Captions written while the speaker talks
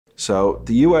So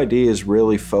the UID is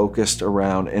really focused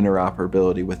around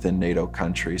interoperability within NATO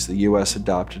countries. The US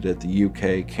adopted it, the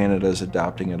UK, Canada's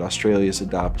adopting it, Australia's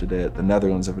adopted it, the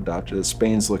Netherlands have adopted it,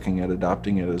 Spain's looking at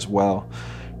adopting it as well.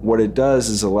 What it does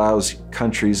is allows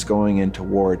countries going into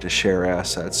war to share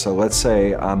assets. So let's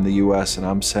say I'm the US and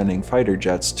I'm sending fighter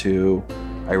jets to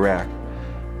Iraq.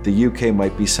 The UK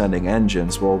might be sending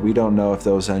engines. Well, we don't know if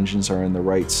those engines are in the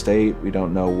right state. We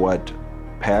don't know what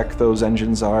pack those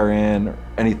engines are in, or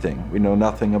anything. We know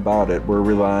nothing about it. We're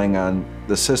relying on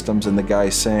the systems and the guy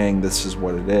saying this is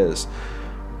what it is.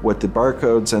 What the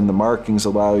barcodes and the markings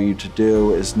allow you to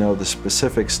do is know the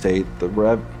specific state, the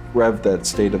rev that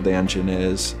state of the engine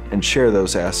is, and share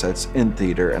those assets in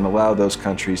theater and allow those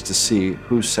countries to see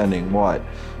who's sending what,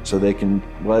 so they can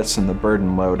lessen the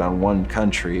burden load on one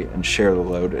country and share the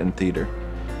load in theater.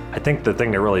 I think the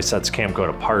thing that really sets Camcode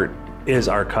apart is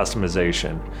our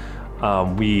customization.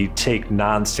 We take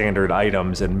non-standard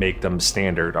items and make them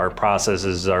standard. Our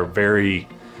processes are very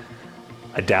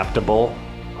adaptable,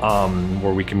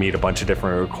 where we can meet a bunch of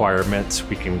different requirements.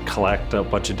 We can collect a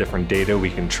bunch of different data,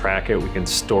 we can track it, we can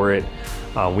store it.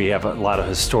 We have a lot of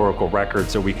historical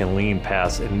records that we can lean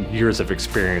past, and years of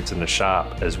experience in the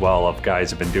shop as well of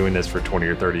guys who have been doing this for 20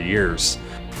 or 30 years.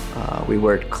 We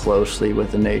worked closely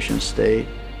with the nation state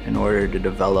in order to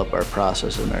develop our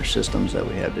process and our systems that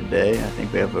we have today. I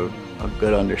think we have a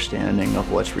good understanding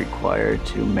of what's required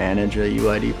to manage a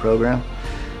UID program.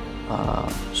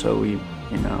 So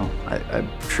I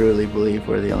truly believe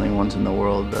we're the only ones in the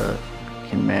world that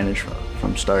can manage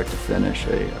from start to finish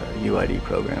a UID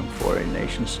program for a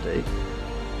nation state.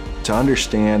 To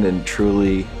understand and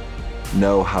truly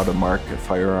know how to mark a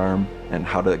firearm and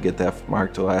how to get that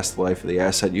mark to last the life of the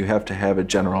asset, you have to have a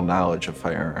general knowledge of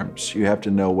firearms. You have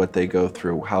to know what they go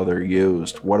through, how they're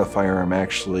used, what a firearm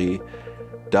actually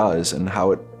does, and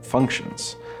how it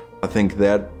functions. I think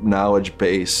that knowledge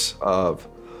base of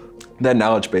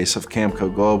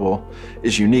Camco Global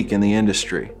is unique in the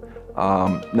industry.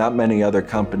 Not many other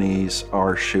companies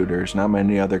are shooters. Not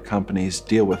many other companies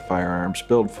deal with firearms,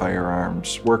 build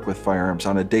firearms, work with firearms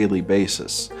on a daily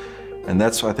basis. And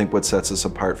that's, I think, what sets us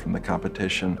apart from the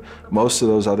competition. Most of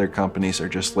those other companies are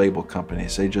just label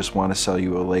companies. They just want to sell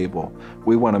you a label.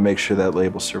 We want to make sure that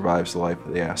label survives the life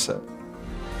of the asset.